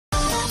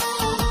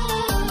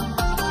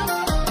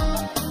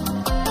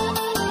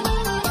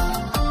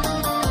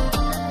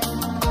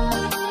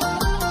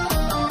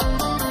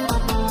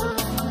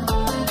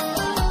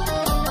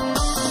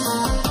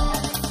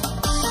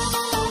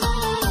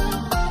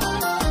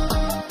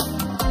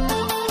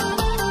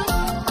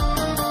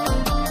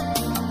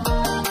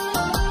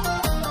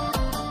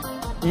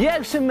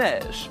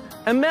Yakshimesh,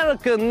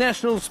 American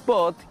national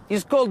sport,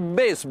 is called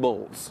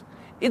baseballs.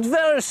 It's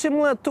very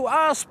similar to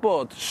our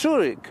sport,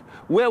 shurik,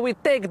 where we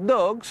take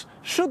dogs,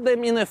 shoot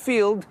them in a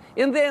field,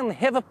 and then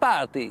have a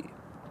party.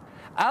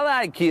 I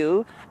like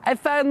you. I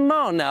find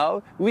more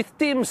now with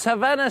Team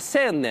Savannah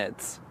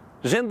Sandnets.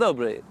 Dzień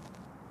dobry.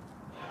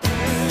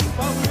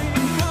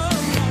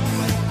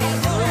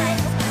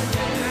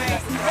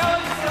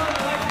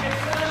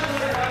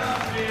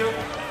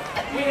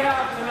 We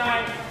have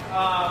tonight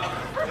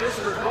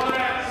Mr.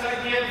 Borat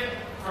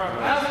from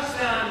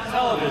Kazakhstan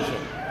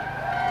television.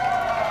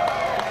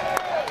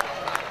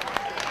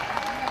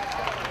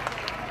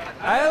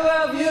 I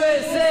love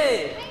USA.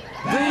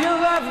 Do you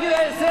love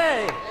USA?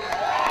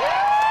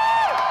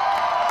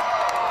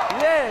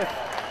 Yes.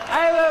 I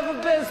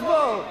love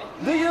baseball.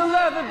 Do you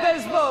love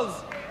baseballs?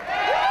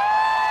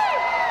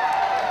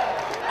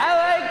 I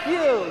like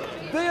you.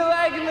 Do you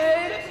like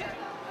me?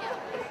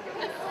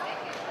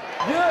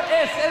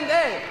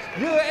 USA,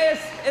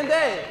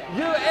 USA,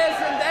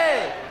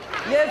 USA.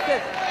 Yes,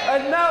 yes.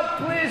 And now,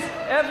 please,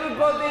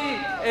 everybody,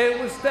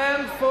 we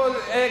stand for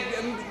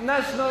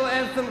national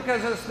anthem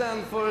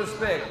Kazakhstan for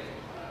respect.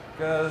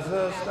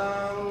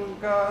 Kazakhstan,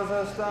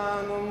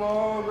 Kazakhstan,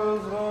 mogę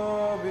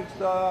zrobić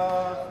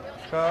tak.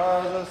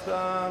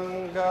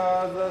 Kazakhstan,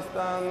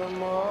 Kazakhstan,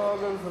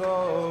 mogę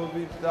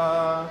zrobić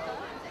tak.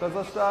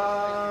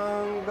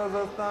 Kazakhstan,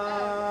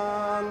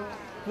 Kazakhstan,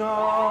 no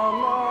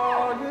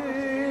mogę.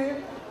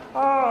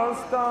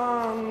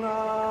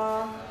 Astana,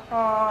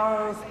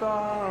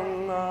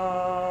 Astana,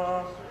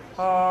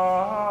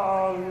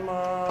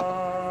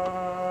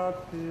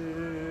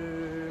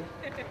 Almaty.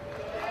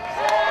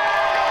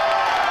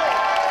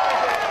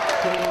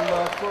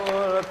 Kumba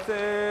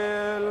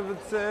choratel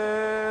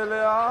v'tzel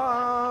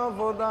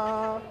avoda.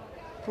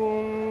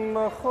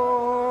 Kumba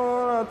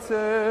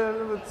choratel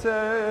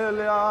v'tzel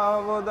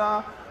avoda.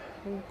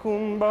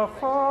 Kumba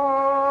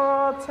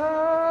choratel.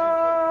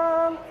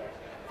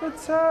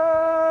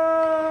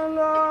 V'tzel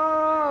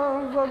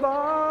avoda,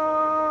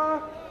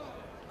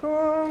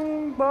 kum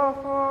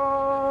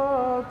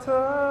b'chotel,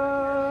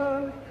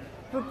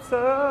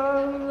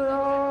 v'tzel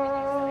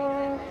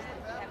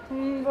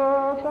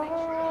avoda,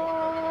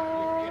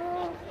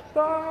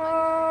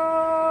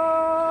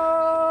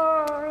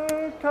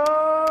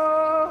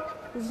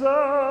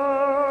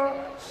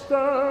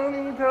 Kazakhstan,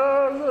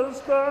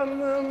 Kazakhstan,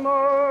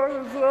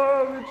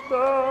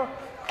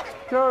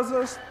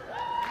 Kazakhstan.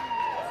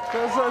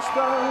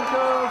 Kazakhstan,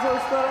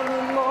 Kazakhstan,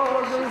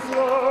 mogę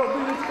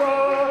zrobić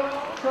tak.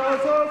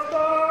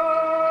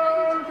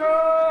 Kazakhstan,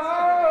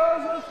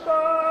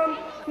 Kazakhstan,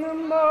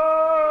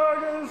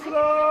 mogę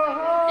zrobić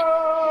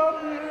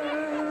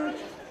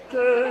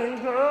ten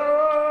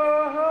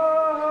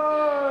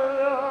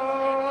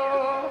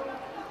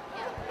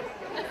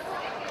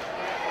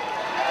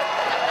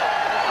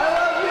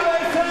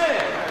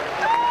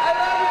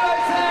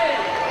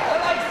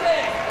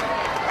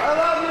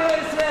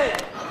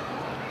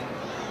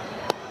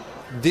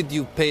Did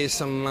you pay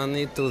some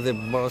money to the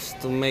boss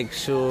to make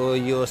sure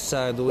your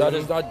side wins? That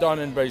is not done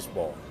in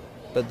baseball.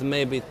 But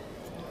maybe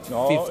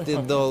No.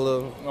 $50.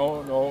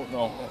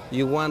 No.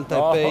 You want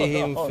I pay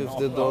him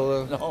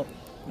 $50?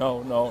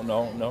 No.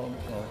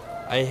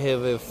 I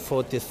have a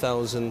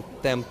 40,000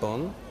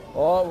 tampon.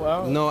 Oh,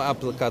 well. No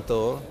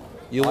applicator.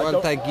 You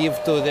want I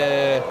give to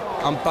the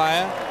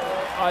umpire?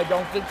 I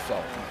don't think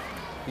so.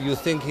 You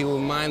think he will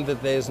mind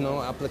that there is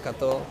no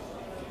applicator?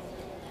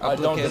 I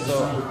don't think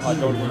so.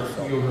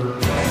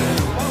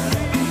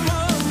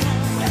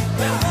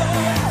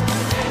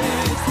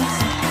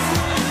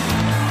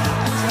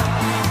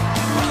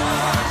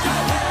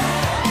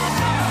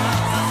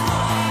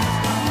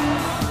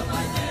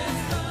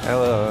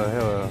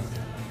 Hello.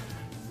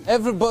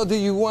 Everybody,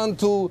 you want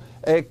to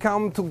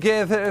come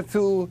together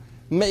to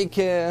make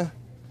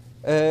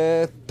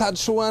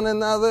touch one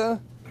another?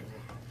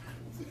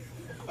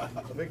 A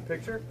big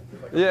picture?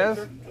 Like Yes.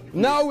 picture?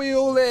 Now we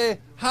all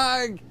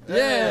hug.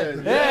 Yeah.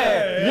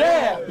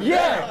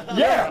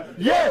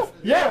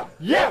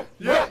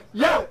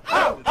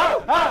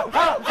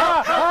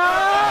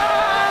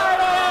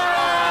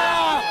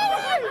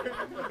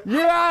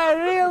 You are a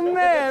real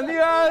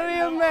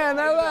man.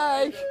 I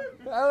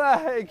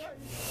like.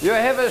 You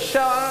have a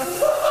shower?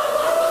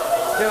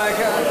 Can I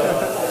come?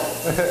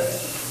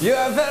 You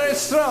are very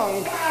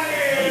strong.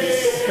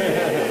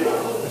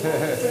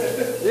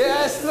 You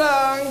are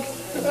strong.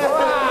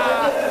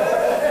 Wow.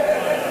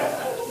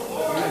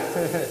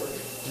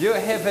 You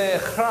have a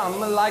crumb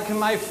like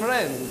my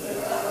friend.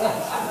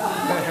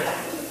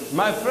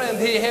 My friend,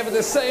 he have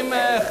the same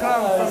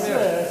crumb from you.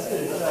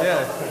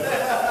 Yeah.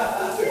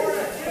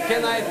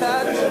 Can I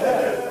touch?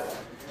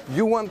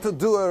 You want to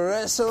do a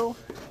wrestle?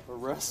 A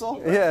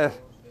wrestle? Yeah.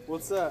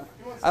 What's that?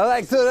 I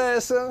like to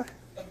wrestle.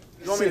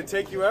 You want me to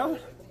take you out?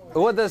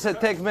 What does it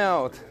take me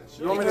out?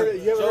 You want me to?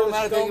 You ever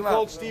heard of Stone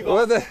Cold Steve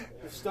Austin?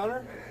 The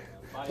Stunner?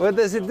 What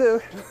does it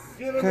do?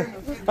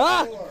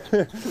 Ah!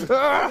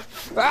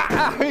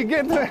 We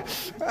get there.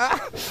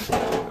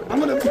 I'm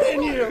gonna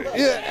pin you.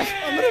 Yeah.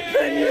 I'm gonna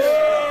pin you.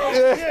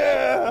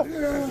 Yeah.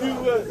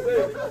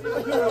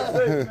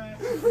 USA.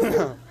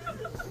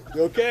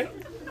 You okay?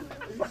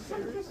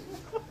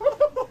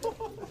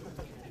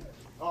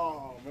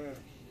 Oh man.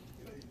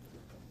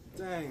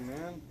 Dang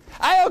man.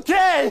 I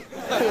okay?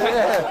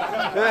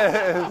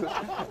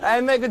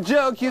 I make a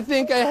joke, you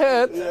think I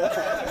hurt?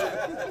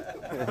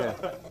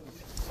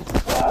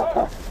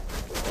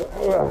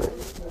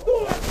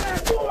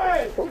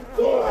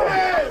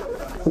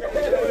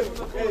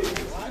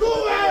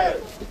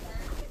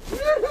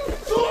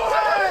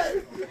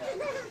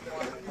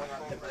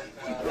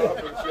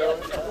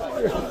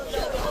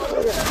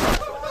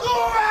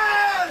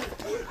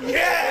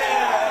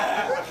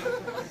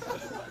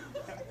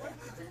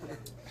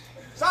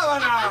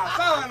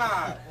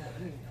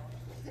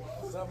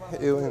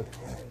 You win.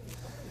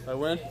 I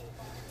win?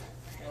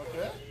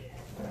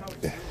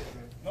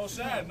 No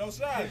sad, no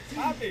sad.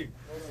 Happy.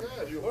 No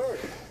sad, you hurt.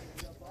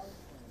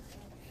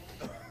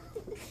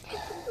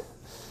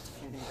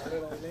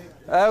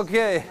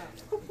 Okay.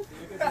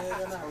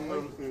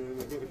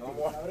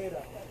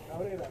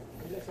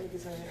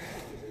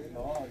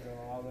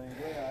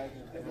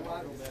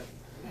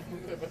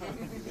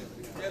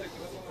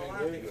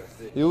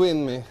 You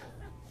win me.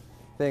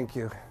 Thank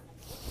you.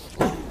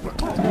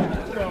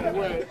 No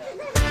way.